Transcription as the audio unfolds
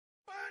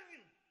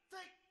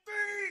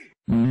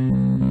Welcome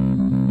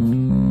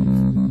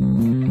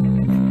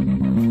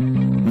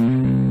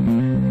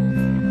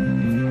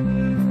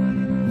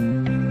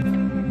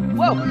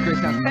to Chris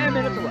Sounds 10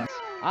 Minutes or Less.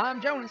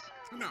 I'm Jonas.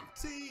 And I'm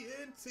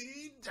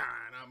TNT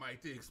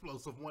Dynamite, the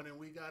explosive one, and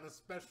we got a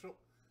special,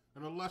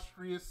 an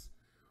illustrious,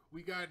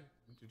 we got,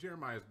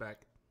 Jeremiah's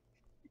back.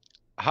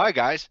 Hi,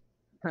 guys.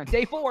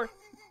 Day 4.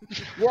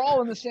 We're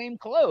all in the same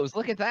clothes.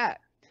 Look at that.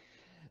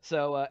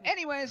 So,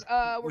 anyways,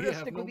 we're going to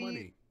stick with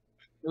money.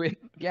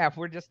 Yeah, if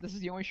we're just, this is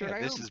the only shirt I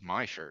own. This is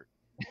my shirt.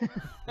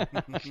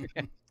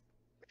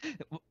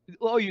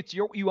 Oh,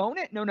 you own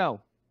it? No.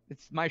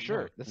 It's my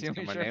shirt. That's the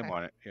only my shirt. name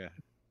on it.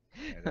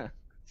 Yeah.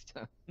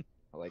 So,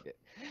 I like it.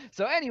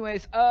 So,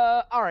 anyways,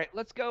 all right,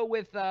 let's go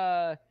with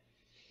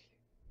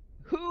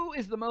who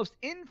is the most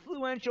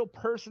influential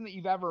person that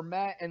you've ever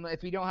met? And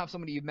if we don't have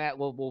somebody you've met,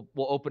 we'll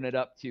open it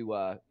up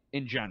to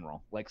in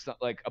general, like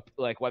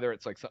whether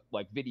it's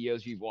like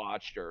videos you've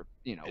watched or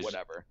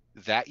whatever.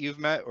 That you've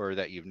met or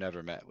that you've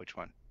never met? Which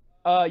one?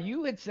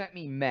 You had sent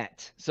me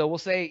met, so we'll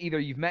say either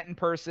you've met in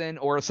person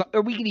or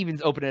we can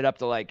even open it up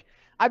to like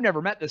I've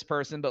never met this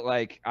person, but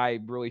like I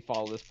really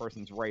follow this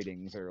person's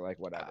writings or like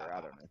whatever.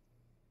 I don't know.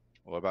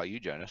 What about you,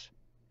 Jonas?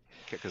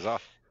 Kick us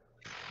off.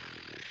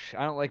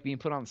 I don't like being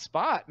put on the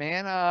spot,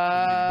 man.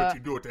 But you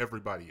do it to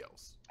everybody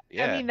else.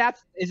 Yeah. I mean,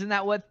 isn't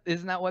that what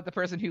the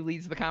person who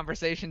leads the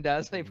conversation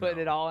does? They put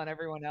it all on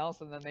everyone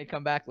else, and then they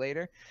come back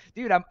later.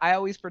 Dude, I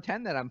always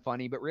pretend that I'm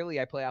funny, but really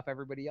I play off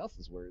everybody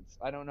else's words.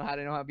 I don't know how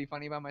to be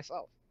funny about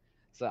myself,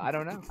 so I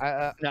don't know.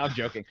 No, I'm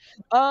joking.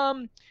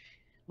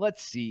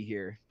 Let's see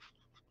here.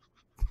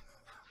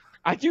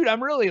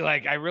 I'm really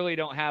I really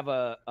don't have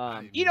a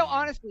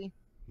honestly.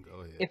 Go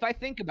ahead. If I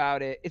think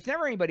about it, it's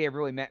never anybody I've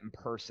really met in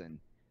person.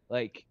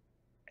 Like,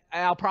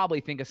 I'll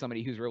probably think of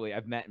somebody who's really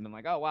I've met and been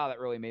like, oh wow, that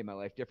really made my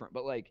life different.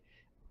 But like,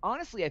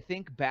 honestly, I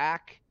think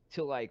back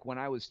to like when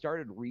I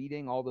started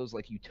reading all those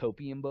like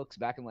utopian books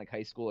back in like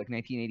high school, like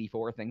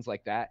 1984, things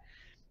like that.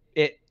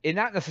 It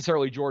not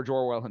necessarily George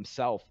Orwell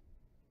himself,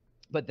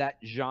 but that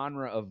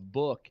genre of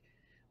book.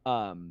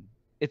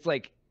 It's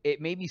like it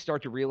made me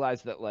start to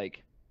realize that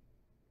like.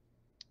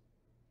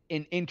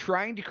 In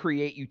trying to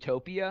create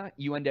utopia,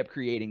 you end up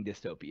creating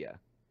dystopia.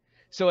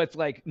 So it's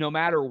like, no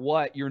matter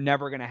what, you're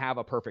never going to have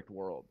a perfect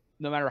world.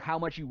 No matter how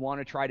much you want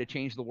to try to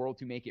change the world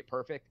to make it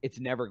perfect, it's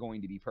never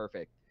going to be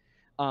perfect.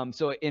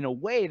 So in a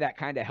way that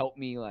kind of helped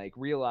me like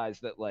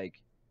realize that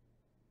like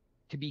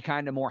to be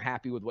kind of more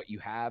happy with what you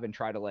have and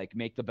try to like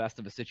make the best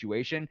of a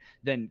situation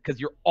than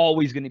because you're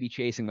always going to be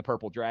chasing the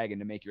purple dragon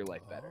to make your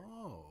life better.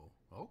 Oh,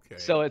 okay.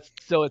 So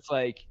it's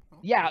like,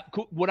 yeah,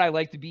 would I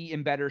like to be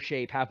in better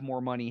shape, have more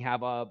money,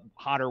 have a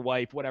hotter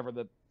wife, whatever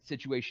the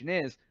situation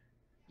is?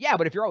 Yeah,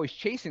 but if you're always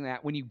chasing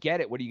that, when you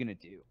get it, what are you gonna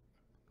do?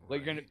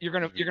 Like you're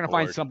gonna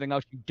find something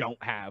else you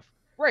don't have.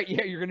 Right?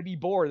 Yeah, you're gonna be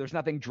bored. There's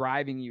nothing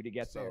driving you to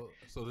get there.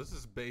 So this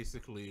is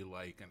basically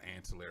like an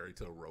ancillary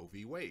to Roe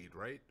v. Wade,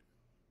 right?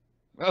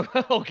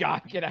 Oh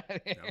God, get out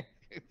of here.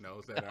 No,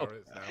 is that how it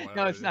is?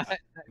 No, it's not.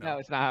 No,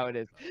 it's not how it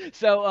is.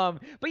 So,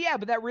 but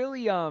that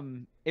really,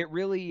 it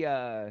really,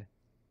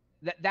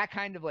 that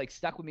kind of like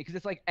stuck with me because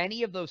it's like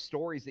any of those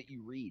stories that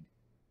you read,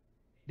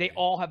 they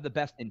all have the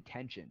best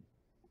intention,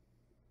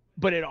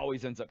 but it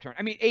always ends up turning.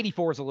 I mean,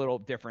 84 is a little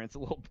different. It's a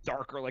little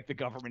darker, like the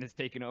government has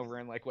taken over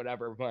and like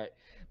whatever.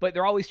 But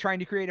they're always trying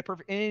to create a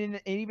perfect.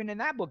 And even in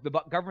that book, the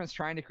government's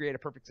trying to create a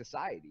perfect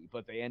society,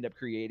 but they end up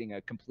creating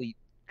a complete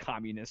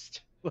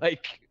communist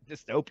like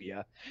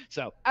dystopia.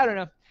 So I don't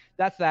know.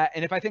 That's that.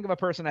 And if I think of a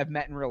person I've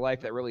met in real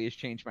life that really has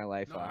changed my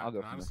life, I'll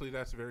go. Honestly,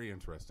 that's very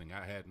interesting.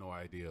 I had no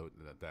idea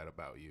that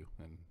about you,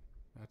 and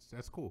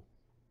that's cool.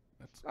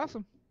 That's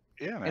awesome.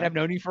 Cool. Yeah, man. And I've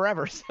known you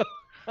forever. So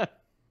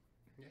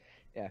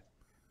yeah.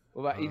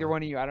 What about either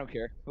one of you? I don't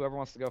care. Whoever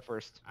wants to go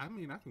first. I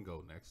mean, I can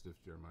go next if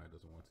Jeremiah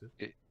doesn't want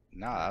to.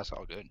 Nah, that's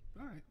all good.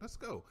 All right, let's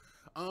go.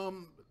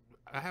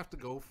 I have to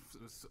go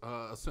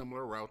a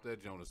similar route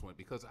that Jonas went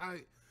because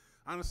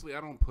honestly, I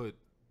don't put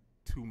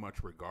too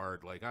much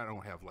regard. Like I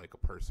don't have like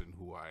a person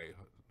who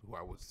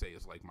I would say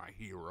is like my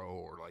hero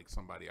or like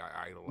somebody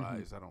I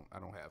idolize. Mm-hmm. I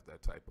don't have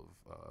that type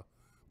of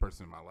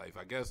person in my life.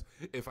 I guess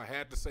if I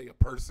had to say a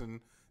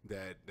person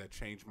that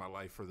changed my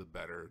life for the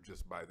better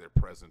just by their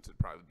presence, it'd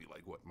probably be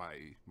like what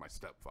my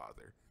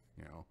stepfather.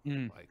 You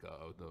know, like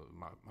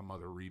my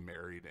mother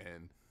remarried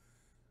and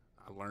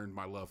I learned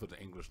my love of the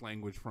English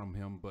language from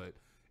him. But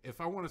if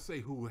I want to say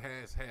who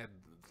has had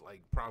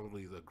like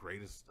probably the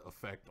greatest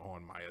effect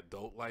on my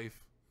adult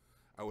life,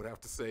 I would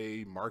have to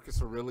say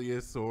Marcus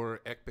Aurelius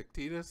or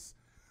Epictetus,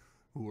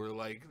 who were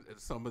like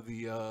some of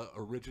the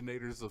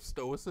originators of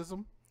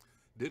Stoicism.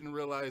 Didn't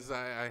realize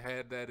I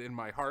had that in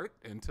my heart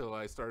until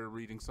I started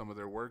reading some of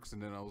their works,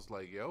 and then I was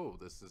like, yo,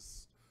 this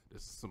is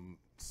some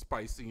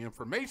spicy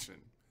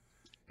information.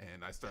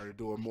 And I started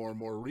doing more and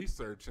more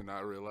research, and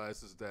I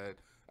realized is that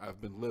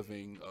I've been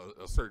living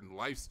a certain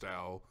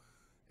lifestyle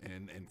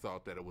and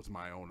thought that it was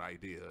my own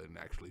idea, and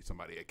actually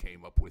somebody had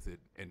came up with it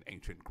in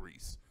ancient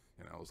Greece.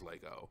 And I was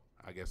like, oh,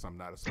 I guess I'm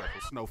not a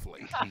special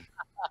snowflake.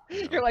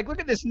 You're like, look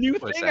at this new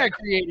What's thing that? I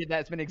created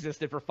that's been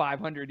existed for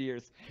 500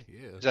 years.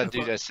 Yeah. Is that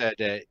dude that said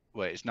that?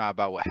 Wait, it's not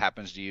about what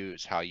happens to you;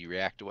 it's how you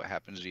react to what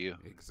happens to you.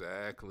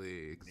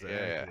 Exactly.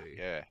 Yeah,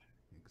 yeah.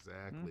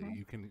 Exactly.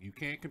 Mm-hmm. You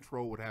can't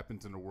control what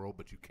happens in the world,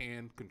 but you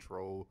can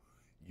control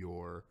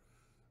your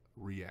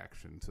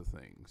reaction to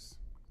things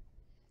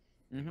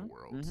in the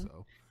world. Mm-hmm.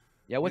 So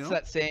yeah, what's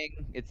that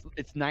saying?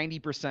 It's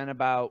 90%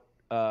 about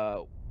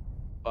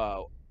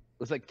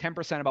it's like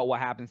 10% about what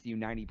happens to you,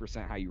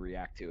 90% how you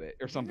react to it,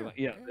 or something like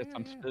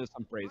there's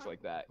some phrase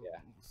like that. Yeah.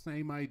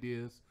 Same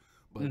ideas.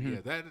 But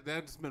Mm-hmm. yeah,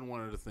 that's been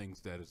one of the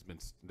things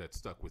that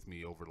stuck with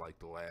me over like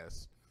the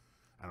last,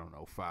 I don't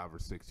know, 5 or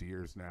 6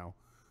 years now.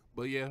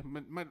 But yeah,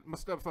 my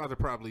stepfather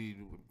probably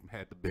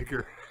had the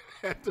bigger,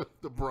 had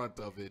the brunt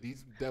of it.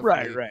 He's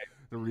definitely Right.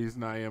 the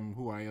reason I am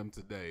who I am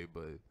today.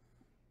 But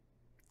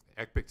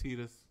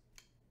Epictetus,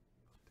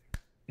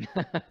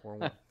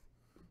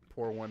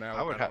 pour one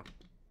out.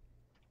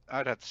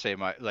 I'd have to say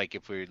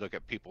if we look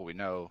at people we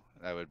know,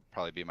 that would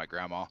probably be my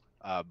grandma.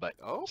 But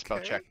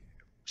Okay.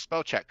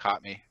 spell check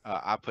caught me.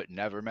 I put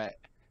never met,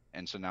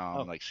 and so now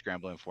I'm Oh. like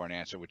scrambling for an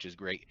answer, which is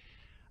great.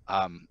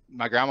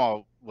 My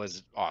grandma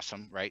was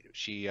awesome, right?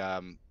 She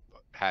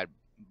had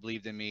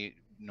believed in me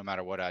no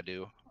matter what I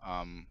do,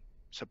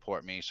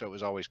 support me. So it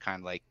was always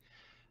kind of like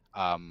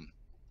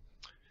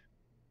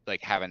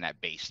having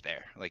that base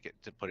there,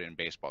 to put it in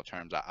baseball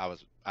terms.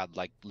 I'd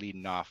like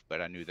leading off,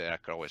 but I knew that I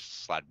could always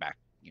slide back,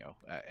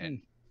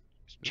 and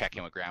check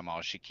in with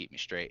grandma. She'd keep me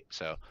straight.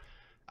 So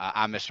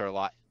I miss her a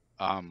lot.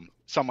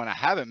 Someone I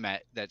haven't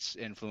met that's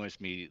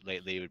influenced me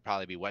lately would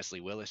probably be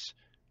Wesley Willis.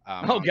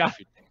 I Oh don't know God.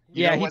 if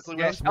you know Wesley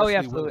Yeah. Willis? Oh yeah, Wesley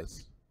absolutely.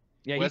 Willis.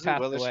 Yeah, he Wesley passed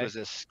Willis away. was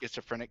a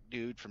schizophrenic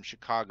dude from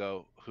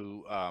Chicago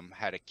who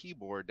had a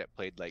keyboard that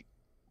played like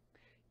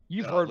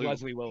You've heard loop.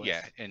 Wesley Willis.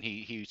 Yeah, and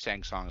he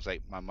sang songs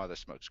like "My Mother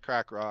Smokes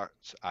Crack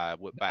Rocks," "I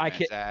Whip I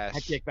Batman's Ass." I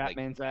kick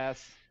Batman's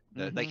ass.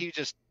 Like he was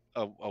just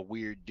a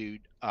weird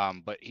dude,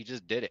 but he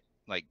just did it.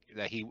 Like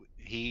that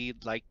he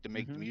liked to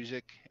make the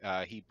music.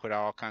 He put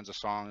out all kinds of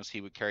songs.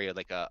 He would carry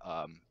like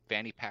a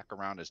fanny pack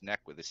around his neck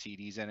with the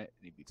CDs in it,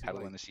 and he'd be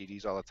peddling the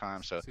CDs all the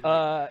time. So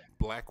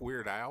Black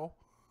Weird Al.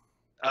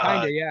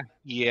 Kinda, yeah.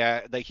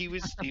 Yeah, like he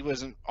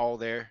wasn't all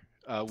there,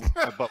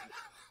 but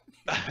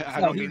I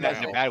don't mean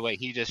that in a bad way.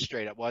 He just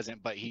straight up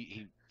wasn't, but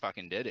he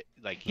fucking did it.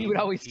 Like he would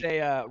always say,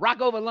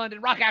 "Rock over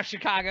London, rock out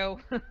Chicago."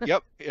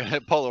 Yep,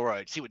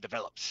 Polaroid. See what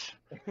develops.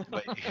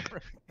 But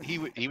he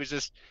was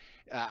just,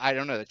 I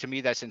don't know. To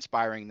me, that's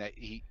inspiring. That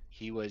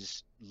he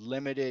was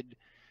limited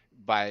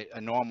by a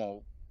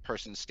normal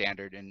person's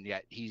standard, and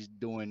yet he's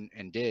doing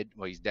and did.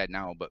 Well, he's dead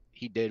now, but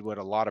he did what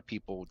a lot of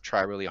people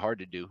try really hard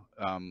to do.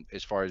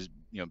 As far as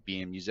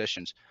being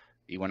musicians,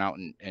 he went out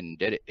and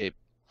did it.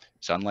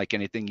 It's unlike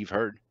anything you've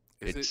heard.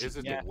 Is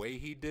it the way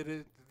he did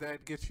it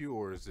that gets you,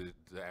 or is it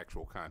the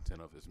actual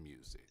content of his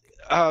music?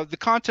 The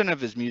content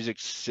of his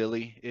music's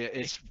silly.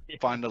 It's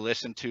fun to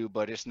listen to,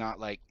 but it's not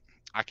like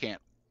I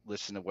can't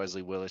listen to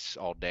Wesley Willis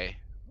all day.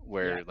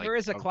 Where there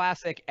is a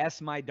classic "S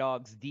My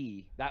Dogs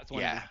D." That's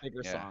one of his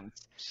bigger songs.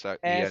 So,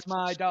 S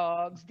My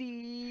Dogs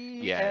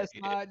D. Yeah. S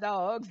My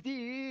Dogs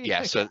D.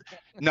 Yeah. So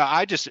no,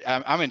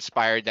 I'm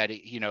inspired that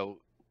he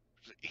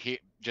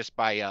just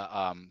by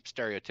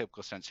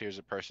stereotypical sense. Here's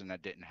a person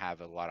that didn't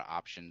have a lot of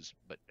options,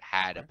 but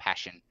had a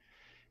passion,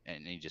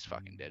 and he just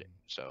fucking did it.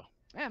 So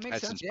yeah, it makes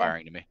that's sense.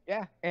 inspiring to me.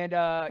 Yeah, and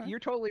you're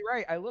totally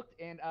right. I looked,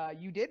 and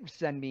you did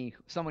send me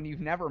someone you've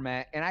never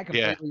met, and I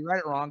completely read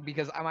it wrong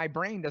because my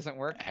brain doesn't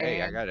work.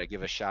 Hey, I gotta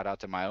give a shout out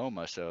to my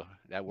Oma, so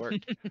that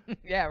worked.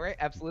 Yeah, right.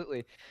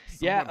 Absolutely.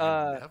 Someone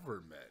I've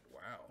never met.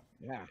 Wow.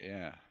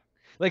 Yeah.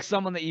 Like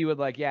someone that you would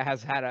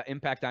has had an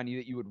impact on you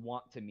that you would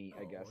want to meet,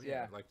 I guess.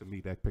 Yeah. I'd like to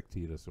meet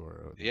Epictetus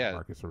or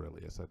Marcus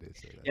Aurelius. I did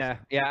say that.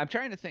 Yeah. I'm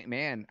trying to think,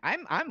 man.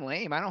 I'm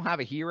lame. I don't have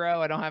a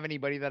hero. I don't have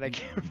anybody that I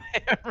can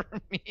ever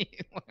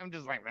meet. I'm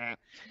just like, man.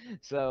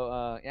 So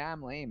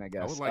I'm lame, I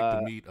guess. I would like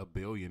to meet a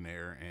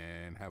billionaire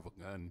and have a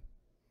gun.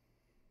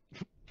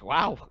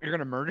 Wow, you're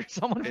gonna murder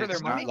someone for their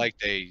money? It's not like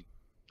they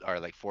are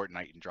like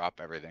Fortnite and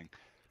drop everything.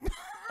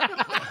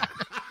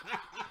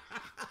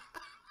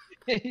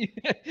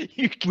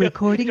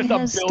 Recording just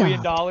has $1 billion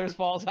stopped.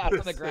 falls out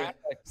of the ground.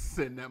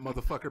 Send that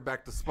motherfucker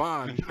back to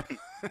spawn.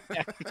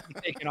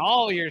 Taking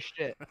all your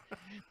shit.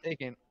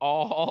 Taking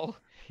all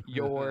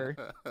your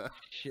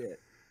shit.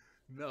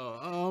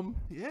 No,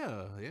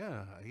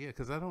 yeah.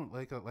 Because I don't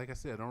like I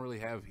said, I don't really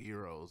have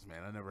heroes,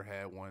 man. I never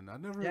had one. I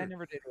never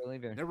did really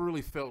either. Never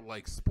really felt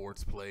like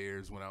sports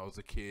players when I was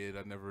a kid.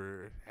 I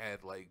never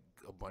had like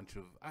a bunch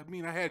of. I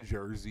mean, I had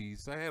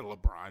jerseys. I had a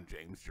LeBron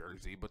James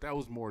jersey, but that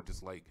was more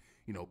just like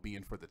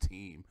being for the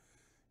team,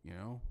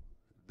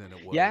 than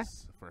it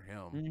was for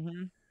him.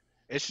 Mm-hmm.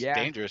 It's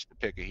dangerous to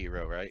pick a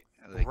hero, right?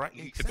 Like, right,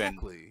 you could have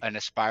been an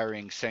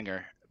aspiring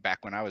singer back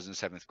when I was in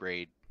 7th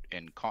grade.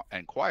 In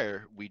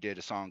choir, we did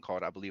a song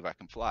called "I Believe I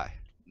Can Fly."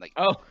 Like,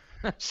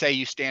 say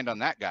you stand on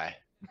that guy.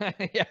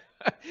 Yeah,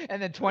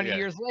 and then 20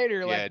 years later,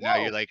 you're like, now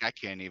you're like, I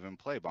can't even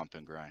play bump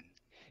and grind.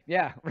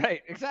 Yeah,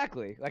 right,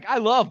 exactly. Like, I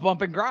love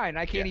bump and grind.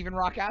 I can't even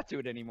rock out to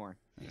it anymore.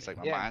 It's like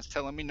my mind's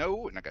telling me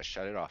no, and I got to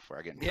shut it off before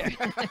I get in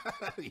trouble.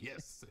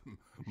 Yes,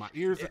 my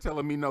ears are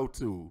telling me no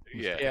too.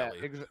 Yeah,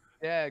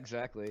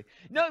 exactly.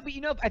 No, but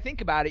if I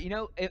think about it,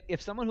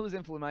 if someone who was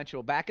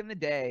influential back in the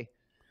day,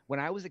 when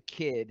I was a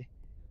kid,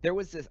 there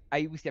was this. I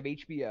used to have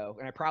HBO,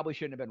 and I probably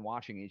shouldn't have been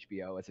watching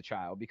HBO as a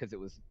child because it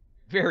was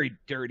very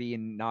dirty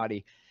and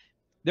naughty.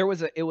 There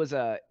was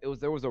a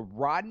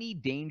Rodney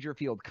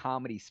Dangerfield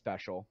comedy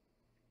special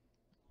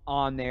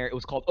on there. It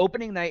was called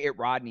Opening Night at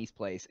Rodney's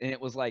Place, and it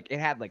was like it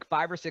had like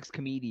 5 or 6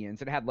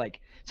 comedians. It had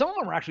like some of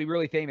them were actually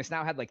really famous.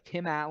 Now it had like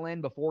Tim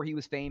Allen before he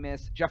was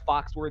famous, Jeff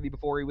Foxworthy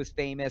before he was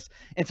famous,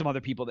 and some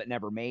other people that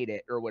never made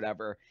it or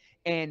whatever.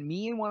 And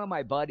me and one of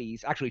my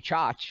buddies, actually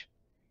Chach,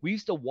 we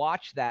used to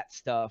watch that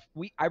stuff.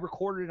 I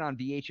recorded it on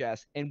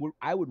VHS, and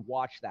I would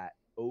watch that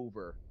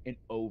over and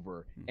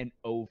over and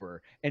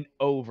over and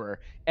over,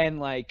 and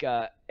like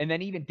and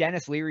then even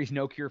Dennis Leary's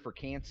No Cure for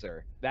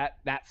Cancer, that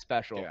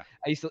special.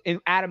 I used to, and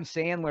Adam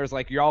Sandler's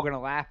like You're All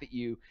Gonna Laugh at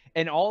You,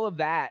 and all of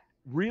that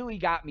really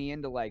got me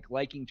into like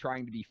liking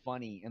trying to be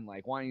funny and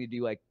like wanting to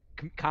do like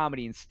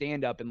comedy and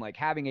stand up and like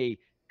having a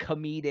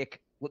comedic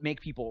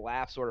make people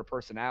laugh sort of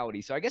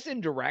personality. So I guess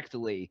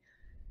indirectly,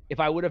 if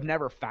I would have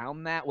never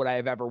found that, would I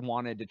have ever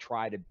wanted to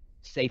try to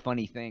say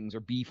funny things or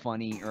be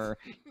funny or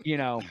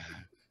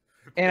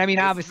And I mean,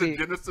 obviously,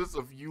 the genesis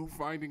of you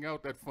finding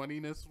out that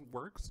funniness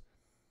works.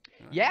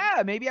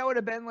 Yeah, maybe I would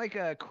have been like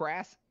a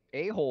crass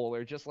a-hole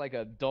or just like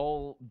a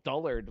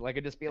dullard. Like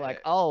I'd just be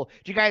like, "Oh,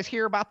 did you guys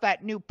hear about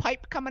that new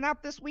pipe coming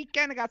out this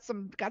weekend? I got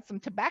some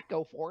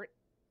tobacco for it."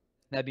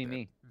 That'd be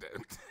me.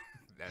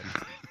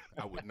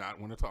 I would not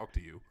want to talk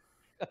to you.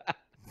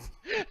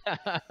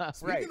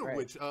 Speaking of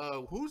which,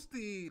 who's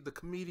the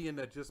comedian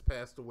that just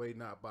passed away?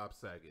 Not Bob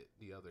Saget,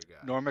 the other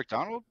guy. Norm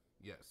Macdonald.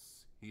 Yes.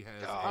 He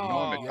has.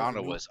 Norm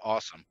Macdonald was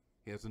awesome.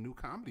 He has a new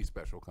comedy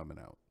special coming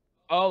out.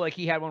 Oh, like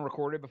he had one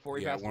recorded before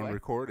he passed away? He had one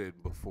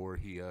recorded before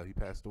he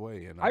passed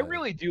away. And I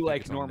really do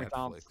like Norm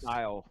Macdonald's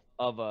style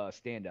of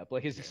stand-up.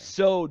 Like, it's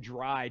so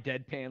dry,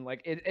 deadpan.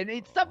 Like,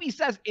 and stuff he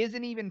says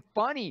isn't even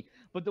funny,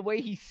 but the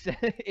way he said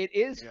it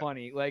is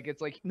funny. Like,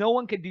 it's like no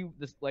one could do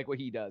this like what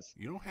he does.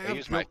 You don't have.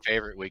 He's my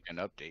favorite Weekend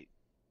Update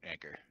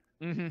anchor.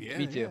 Yeah,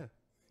 me too.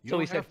 So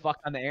he said "fuck"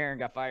 on the air and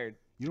got fired.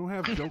 You don't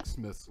have joke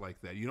smiths like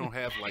that. You don't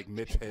have like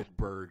Mitch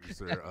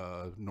Hedbergs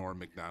or Norm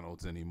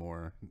Macdonald's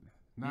anymore.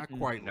 Not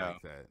quite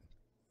like that.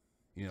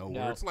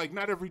 Where it's like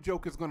not every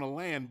joke is going to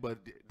land, but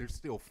they're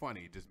still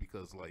funny just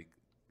because like.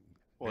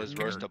 Well, his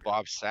roast of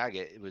Bob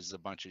Saget, it was a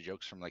bunch of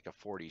jokes from like a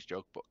 40s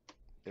joke book.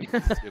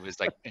 It was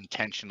like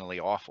intentionally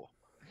awful.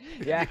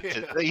 Yeah.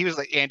 He was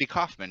like Andy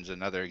Kaufman's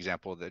another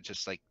example that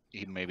just like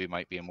he maybe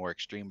might be a more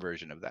extreme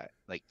version of that.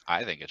 Like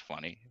I think it's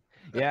funny.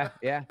 Yeah.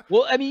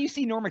 Well, I mean, you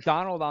see Norm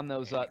Macdonald on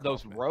those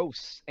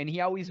roasts, and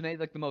he always made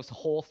like the most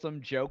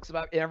wholesome jokes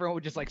about it. Everyone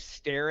would just like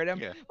stare at him.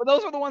 Yeah. But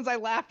those are the ones I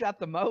laughed at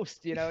the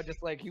most.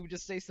 Just like he would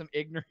just say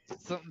something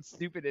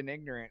stupid and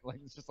ignorant. Like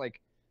it's just like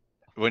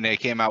when they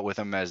came out with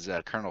him as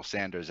Colonel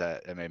Sanders,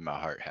 that made my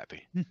heart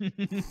happy.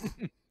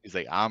 He's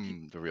like,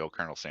 I'm the real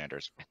Colonel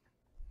Sanders.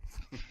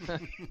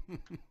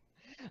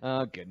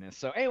 Oh, goodness.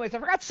 So anyways, I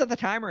forgot to set the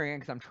timer again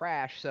because I'm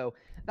trash. So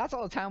that's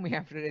all the time we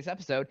have for today's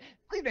episode.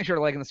 Please make sure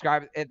to like and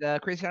subscribe at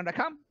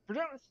crazytown.com for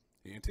joining us.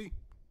 ENT.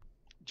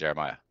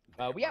 Jeremiah.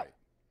 We out.